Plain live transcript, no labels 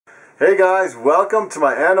Hey guys, welcome to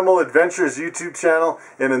my Animal Adventures YouTube channel,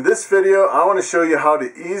 and in this video I want to show you how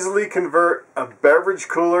to easily convert a beverage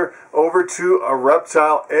cooler over to a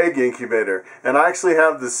reptile egg incubator. And I actually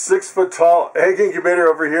have this 6-foot tall egg incubator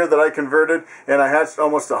over here that I converted, and I hatched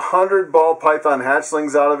almost 100 ball python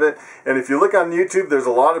hatchlings out of it. And if you look on YouTube, there's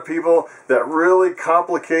a lot of people that really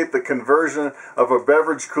complicate the conversion of a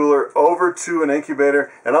beverage cooler over to an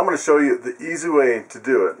incubator, and I'm going to show you the easy way to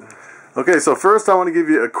do it. Okay, so first I want to give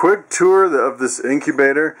you a quick tour of this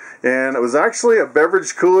incubator, and it was actually a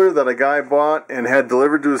beverage cooler that a guy bought and had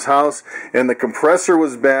delivered to his house, and the compressor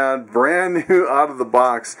was bad, brand new out of the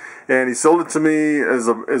box, and he sold it to me as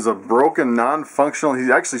a broken, non-functional.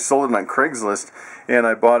 He actually sold it on Craigslist, and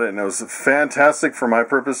I bought it, and it was fantastic for my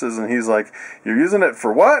purposes. And he's like, "You're using it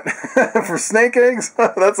for what?" For snake eggs?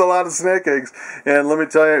 That's a lot of snake eggs. And let me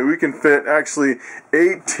tell you, we can fit actually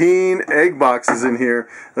 18 egg boxes in here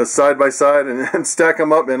side by side and stack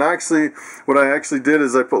them up. And actually, what I actually did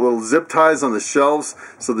is I put little zip ties on the shelves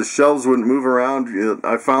so the shelves wouldn't move around.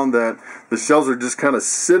 I found that the shelves are just kind of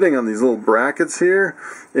sitting on these little brackets here,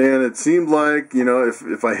 and it seemed like, you know,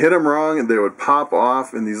 if I hit them wrong, they would pop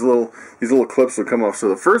off, and these little clips would come off. So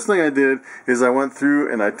the first thing I did is I went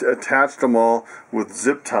through and I attached them all with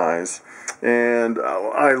zip ties, and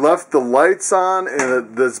I left the lights on,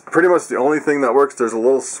 and that's pretty much the only thing that works. There's a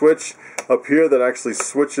little switch up here that actually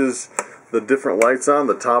switches the different lights on,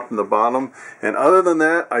 the top and the bottom, and other than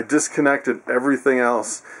that, I disconnected everything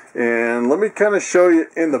else. And let me kind of show you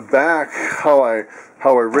in the back how I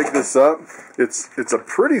rig this up. It's a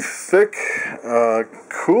pretty thick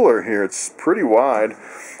cooler here. It's pretty wide,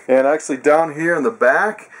 and actually down here in the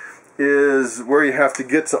back is where you have to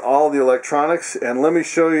get to all the electronics. And let me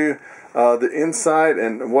show you the inside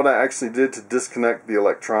and what I actually did to disconnect the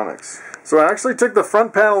electronics. So I actually took the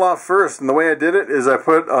front panel off first, and the way I did it is I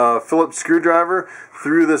put a Phillips screwdriver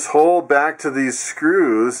through this hole back to these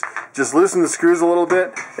screws, just loosen the screws a little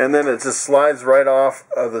bit, and then it just slides right off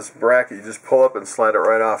of this bracket. You just pull up and slide it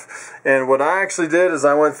right off. And what I actually did is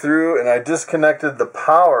I went through and I disconnected the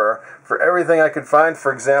power for everything I could find.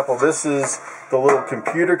 For example, this is the little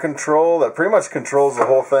computer control that pretty much controls the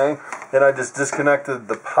whole thing, and I just disconnected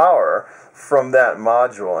the power from that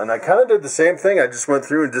module. And I kind of did the same thing. I just went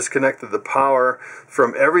through and disconnected the power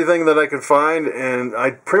from everything that I could find, and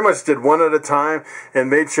I pretty much did one at a time and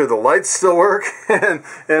made sure the lights still work, and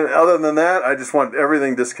other than that, I just want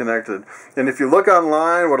everything disconnected. And if you look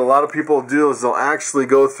online, what a lot of people do is they'll actually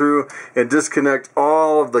go through and disconnect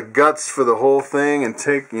all of the guts for the whole thing and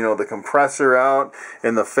take, you know, the compressor out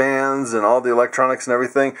and the fans and all the electronics and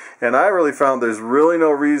everything. And I really found there's really no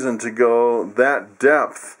reason to go that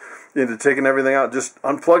depth into taking everything out. Just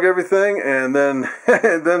unplug everything, and then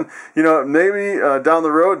you know, maybe down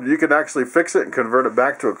the road you could actually fix it and convert it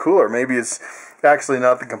back to a cooler. Maybe it's actually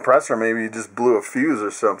not the compressor, maybe you just blew a fuse or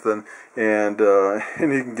something, and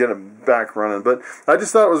you can get it back running. But I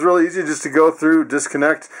just thought it was really easy just to go through,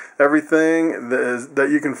 disconnect everything that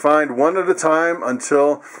you can find one at a time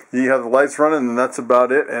until you have the lights running, and that's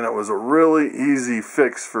about it. And it was a really easy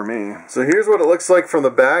fix for me. So here's what it looks like from the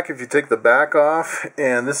back if you take the back off,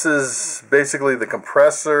 and this is basically the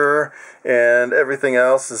compressor and everything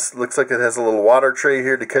else. Looks like it has a little water tray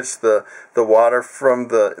here to catch the water from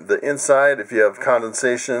the inside if you have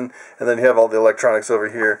condensation, and then you have all the electronics over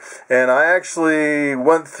here. And I actually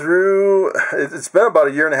went through, it's been about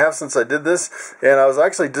 1.5 years since I did this, and I was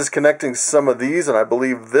actually disconnecting some of these, and I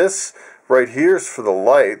believe this right here is for the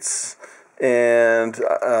lights. And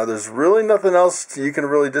there's really nothing else you can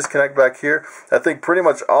really disconnect back here. I think pretty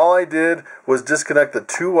much all I did was disconnect the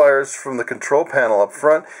 2 wires from the control panel up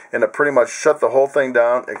front, and it pretty much shut the whole thing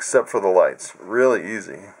down except for the lights. Really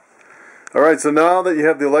easy. Alright, so now that you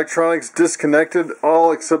have the electronics disconnected,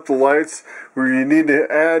 all except the lights, where you need to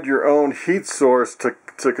add your own heat source to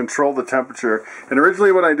control the temperature. And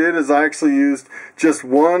originally what I did is I actually used just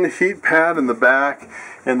one heat pad in the back,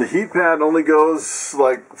 and the heat pad only goes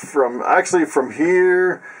like from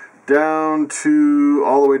here down to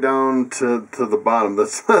all the way down to the bottom.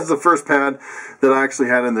 That's the first pad that I actually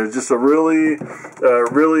had in there. Just a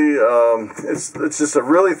it's just a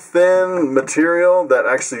really thin material that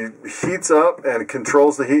actually heats up and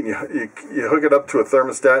controls the heat. And you hook it up to a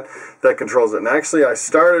thermostat that controls it. And actually I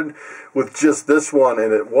started with just this one,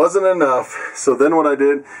 and it wasn't enough. So then what I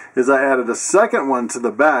did is I added a second one to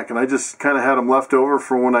the back, and I just kind of had them left over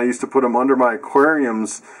from when I used to put them under my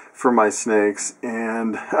aquariums for my snakes.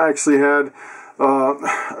 And I actually had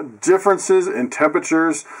differences in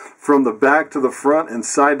temperatures from the back to the front and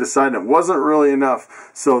side to side, and it wasn't really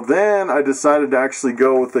enough. So then I decided to actually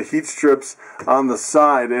go with the heat strips on the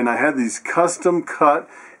side, and I had these custom cut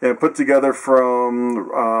and put together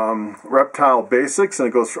from Reptile Basics, and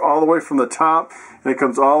it goes all the way from the top and it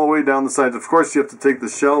comes all the way down the sides. Of course, you have to take the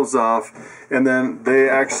shelves off, and then they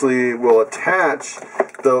actually will attach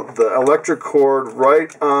the electric cord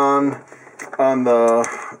right on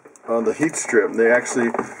the heat strip. They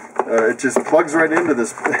actually it just plugs right into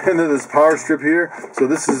this power strip here. So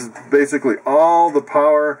this is basically all the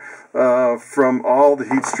power from all the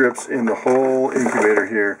heat strips in the whole incubator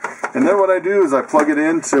here. And then what I do is I plug it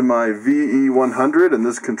into my VE100, and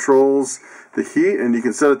this controls the heat, and you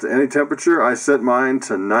can set it to any temperature. I set mine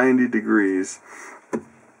to 90 degrees.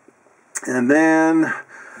 And then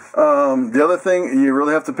the other thing you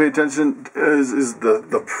really have to pay attention is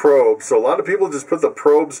the probe. So a lot of people just put the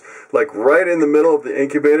probes like right in the middle of the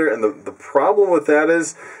incubator, and the problem with that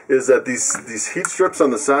is that these heat strips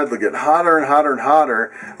on the side, they'll get hotter and hotter and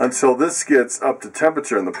hotter until this gets up to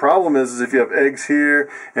temperature. And the problem is if you have eggs here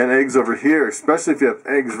and eggs over here, especially if you have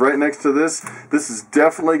eggs right next to this is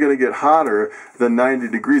definitely going to get hotter than 90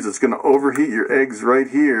 degrees. It's going to overheat your eggs right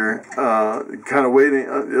here, kind of waiting.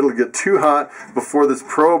 It'll get too hot before this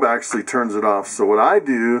probe actually turns it off. So what I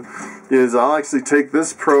do is I'll actually take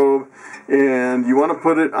this probe, and you want to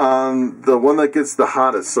put it on the one that gets the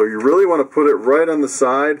hottest. So you really want to put it right on the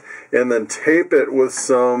side and then tape it with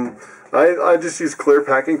some, I just use clear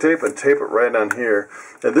packing tape and tape it right on here.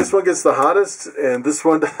 And this one gets the hottest, and this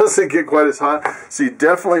one doesn't get quite as hot. So you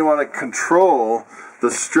definitely want to control the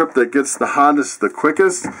strip that gets the hottest the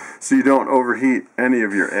quickest, so you don't overheat any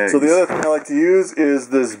of your eggs. So the other thing I like to use is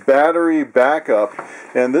this battery backup,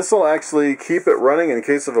 and this will actually keep it running in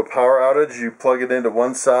case of a power outage. You plug it into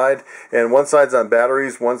one side, and one side's on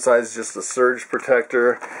batteries, one side's just a surge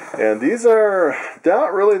protector, and these are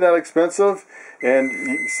not really that expensive. And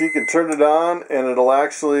you can turn it on, and it'll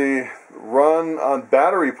actually run on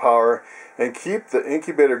battery power and keep the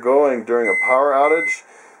incubator going during a power outage.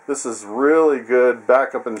 This is really good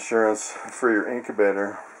backup insurance for your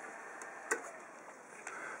incubator.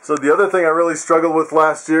 So the other thing I really struggled with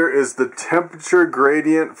last year is the temperature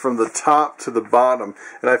gradient from the top to the bottom.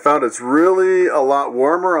 And I found it's really a lot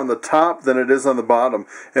warmer on the top than it is on the bottom.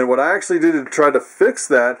 And what I actually did to try to fix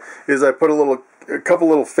that is I put a couple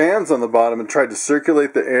little fans on the bottom and tried to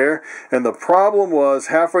circulate the air, and the problem was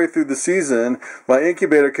halfway through the season my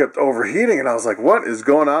incubator kept overheating, and I was like, what is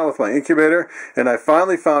going on with my incubator? And I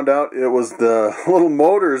finally found out it was the little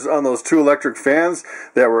motors on those two electric fans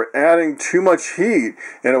that were adding too much heat,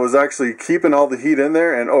 and it was actually keeping all the heat in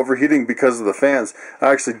there and overheating because of the fans.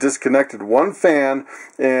 I actually disconnected one fan,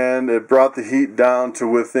 and it brought the heat down to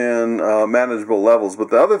within manageable levels. But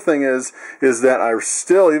the other thing is that I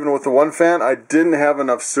still, even with the one fan, I didn't have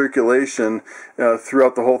enough circulation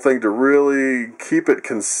throughout the whole thing to really keep it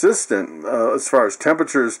consistent as far as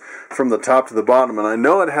temperatures from the top to the bottom. And I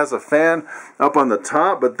know it has a fan up on the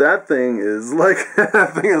top, but that thing is like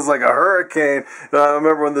a hurricane. I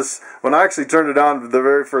remember when I actually turned it on the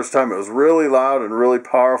very first time, it was really loud and really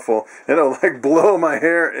powerful, and it would like blow my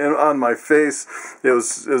hair on my face. It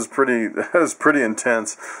was pretty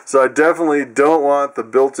intense. So I definitely don't want the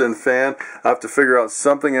built-in fan. I have to figure out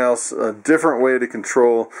something else, a different way to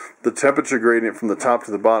control the temperature gradient from the top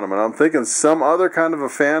to the bottom. And I'm thinking some other kind of a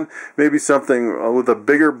fan, maybe something with a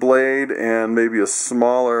bigger blade and maybe a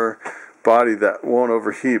smaller body that won't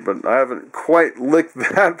overheat, but I haven't quite licked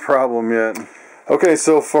that problem yet. Okay,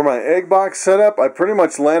 so for my egg box setup, I pretty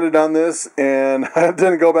much landed on this, and I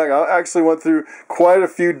didn't go back. I actually went through quite a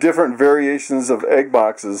few different variations of egg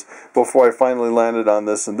boxes before I finally landed on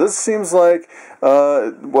this. And this seems like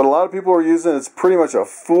what a lot of people are using. It's pretty much a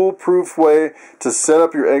foolproof way to set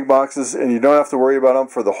up your egg boxes, and you don't have to worry about them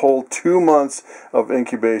for the whole 2 months of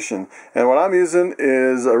incubation. And what I'm using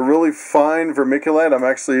is a really fine vermiculite. I'm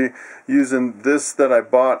actually using this that I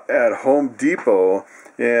bought at Home Depot.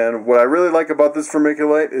 And what I really like about this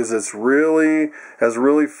vermiculite is has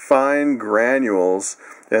really fine granules,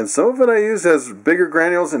 and some of it I use has bigger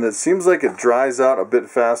granules, and it seems like it dries out a bit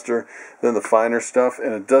faster than the finer stuff,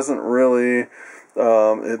 and it doesn't really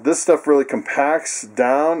this stuff really compacts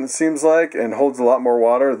down, it seems like, and holds a lot more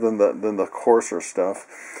water than the coarser stuff.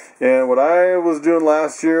 And what I was doing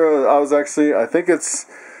last year, I think it's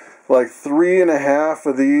like 3.5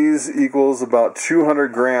 of these equals about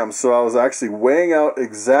 200 grams. So I was actually weighing out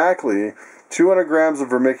exactly 200 grams of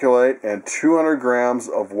vermiculite and 200 grams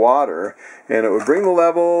of water. And it would bring the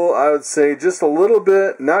level, I would say, just a little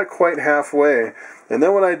bit, not quite halfway. And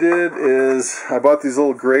then what I did is I bought these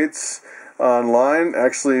little grates online,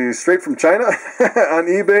 actually straight from China on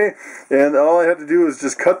eBay, and all I had to do was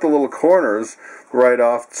just cut the little corners right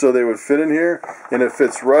off so they would fit in here, and it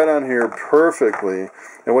fits right on here perfectly.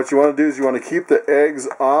 And what you want to do is you want to keep the eggs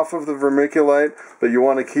off of the vermiculite, but you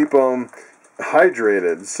want to keep them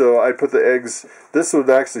hydrated. So I put the eggs, this would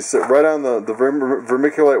actually sit right on the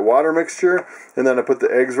vermiculite water mixture, and then I put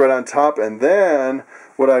the eggs right on top, and then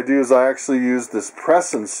what I do is I actually use this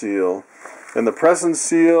press and seal. And the press and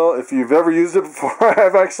seal, if you've ever used it before,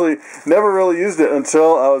 I've actually never really used it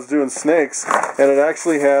until I was doing snakes, and it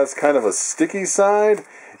actually has kind of a sticky side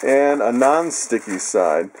and a non-sticky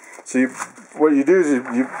side. So what you do is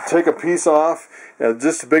you take a piece off,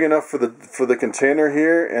 just big enough for the container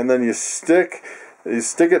here, and then you stick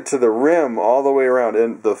it to the rim all the way around.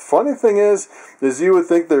 And the funny thing is you would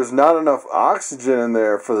think there's not enough oxygen in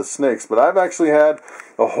there for the snakes, but I've actually had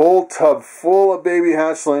a whole tub full of baby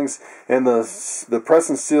hatchlings, and the press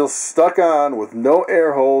and seal stuck on with no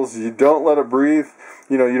air holes. You don't let it breathe.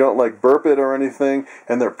 You know, you don't like burp it or anything,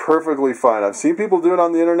 and they're perfectly fine. I've seen people do it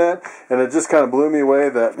on the internet, and it just kind of blew me away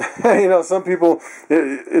that, you know, some people,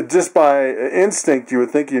 it just by instinct, you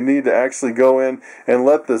would think you need to actually go in and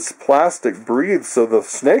let this plastic breathe so the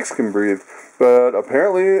snakes can breathe. But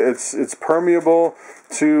apparently it's permeable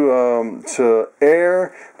to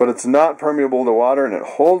air, but it's not permeable to water, and it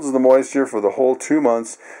holds the moisture for the whole 2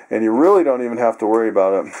 months, and you really don't even have to worry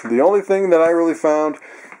about it. The only thing that I really found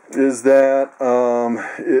is that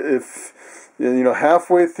if, you know,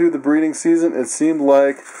 halfway through the breeding season, it seemed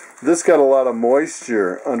like this got a lot of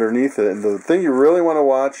moisture underneath it. And the thing you really want to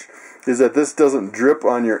watch is that this doesn't drip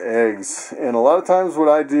on your eggs. And a lot of times what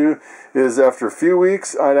I do is after a few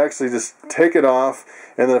weeks, I'd actually just take it off,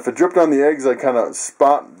 and then if it dripped on the eggs, I kind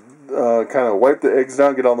of wipe the eggs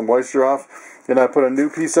down, get all the moisture off, and I put a new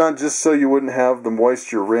piece on just so you wouldn't have the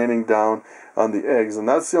moisture raining down on the eggs. And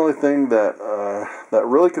that's the only thing that that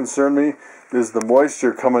really concerned me, is the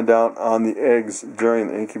moisture coming down on the eggs during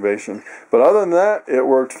the incubation. But other than that, it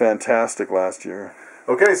worked fantastic last year.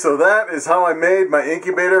 Okay, so that is how I made my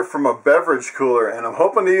incubator from a beverage cooler, and I'm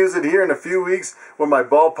hoping to use it here in a few weeks when my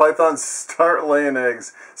ball pythons start laying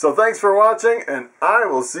eggs. So thanks for watching, and I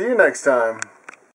will see you next time.